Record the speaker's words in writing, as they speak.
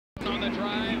On the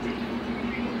drive.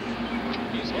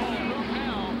 He's holding room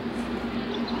now.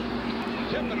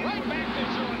 Tipping right back to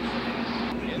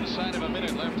Jordan. Inside of a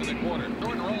minute left in the quarter.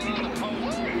 Jordan rolling on the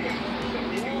post.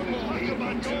 Talk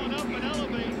about going up and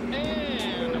elevate.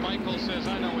 And Michael says,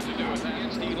 I know what to do with that.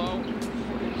 It's D'Lo.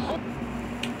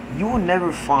 You will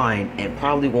never find, and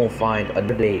probably won't find, a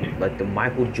debate like the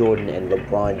Michael Jordan and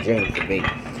LeBron James debate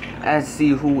as to see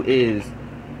who is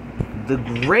the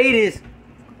greatest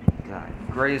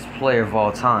player of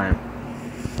all time.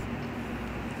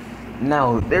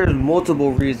 Now, there's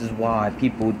multiple reasons why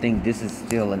people think this is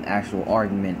still an actual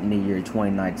argument in the year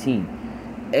 2019.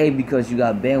 A, because you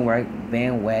got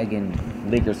bandwagon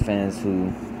Lakers fans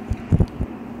who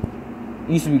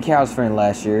used to be Cavs fan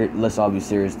last year. Let's all be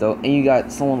serious though. And you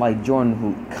got someone like Jordan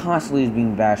who constantly is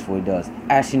being bashed for what he does.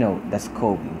 Actually, no, that's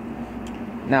Kobe.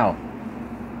 Now,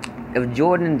 if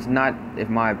Jordan's not, in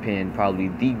my opinion, probably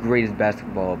the greatest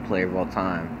basketball player of all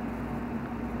time,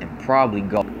 and probably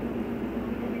go.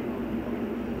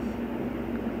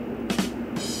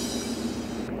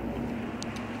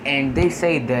 And they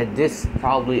say that this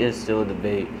probably is still a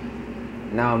debate.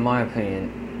 Now, in my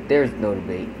opinion, there's no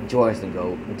debate. Jordan's the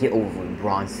GOAT. Get over it,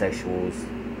 bronze sexuals.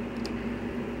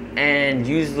 And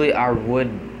usually I would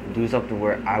do something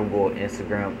where I would go on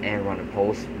Instagram and run a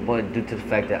post, but due to the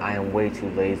fact that I am way too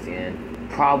lazy and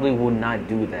probably will not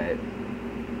do that.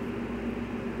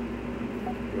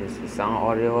 Is the sound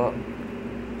audio up?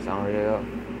 Sound audio up?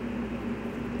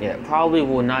 Yeah, probably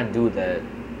will not do that.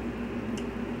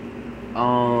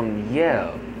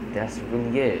 Yeah, that's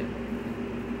really it.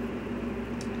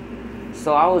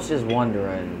 So I was just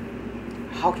wondering,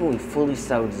 how can we fully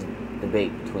settle this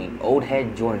debate between old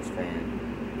head Jordan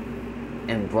fan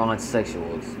and bronze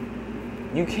sexuals?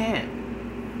 You can't.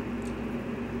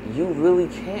 You really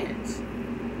can't.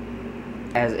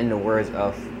 As in the words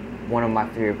of one of my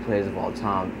favorite players of all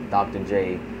time, Dr.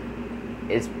 J,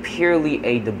 it's purely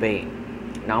a debate.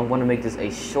 Now I'm going to make this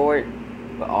a short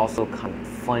but also kind of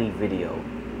funny video.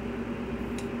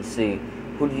 Let's see,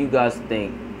 who do you guys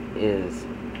think is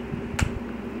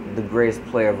the greatest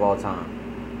player of all time?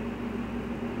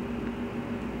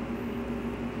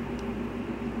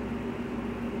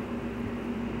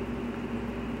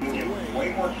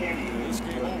 Way more candy. This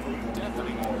game over.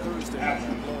 Definitely on Thursday.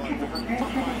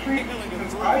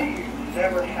 I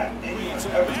never had anyone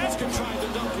ever Basket trying to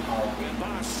dunk it. And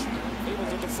Bosh able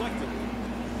to deflect it.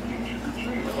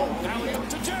 Alley up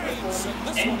to James. And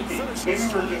this one he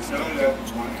finishes. Created by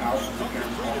Bosh.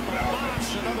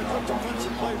 Another quick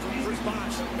defensive play from Chris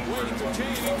Bosh. Waiting to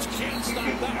James. Can't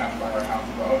stop that.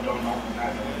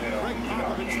 Greg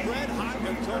Popovich red hot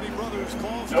and Tony Brothers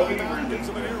calls timeout, gives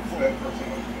him an earful.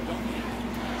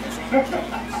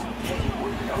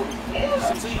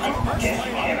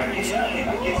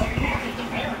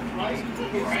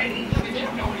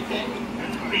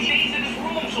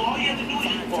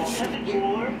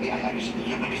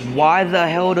 Why the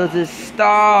hell does it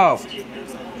stop?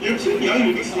 You're too young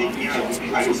to be sneaking out.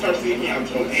 I didn't start sneaking out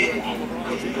until 8. You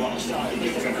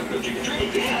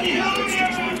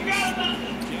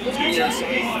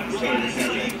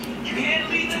can't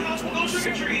leave the house and go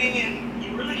trick-or-treating, and you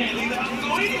really can't leave the house and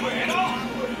go anywhere at all.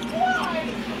 Why?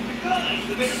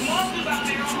 Because there's monsters out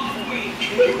there on Halloween.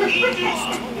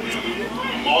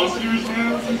 Monsters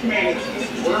now? This man is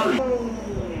just worried.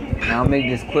 Now I'll make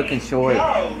this quick and short.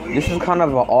 This is kind of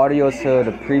an audio to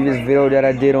the previous video that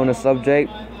I did on the subject.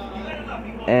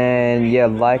 And yeah,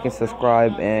 like and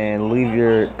subscribe and leave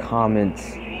your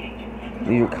comments.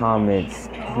 Leave your comments.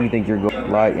 Who you think you're going to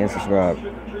like and subscribe.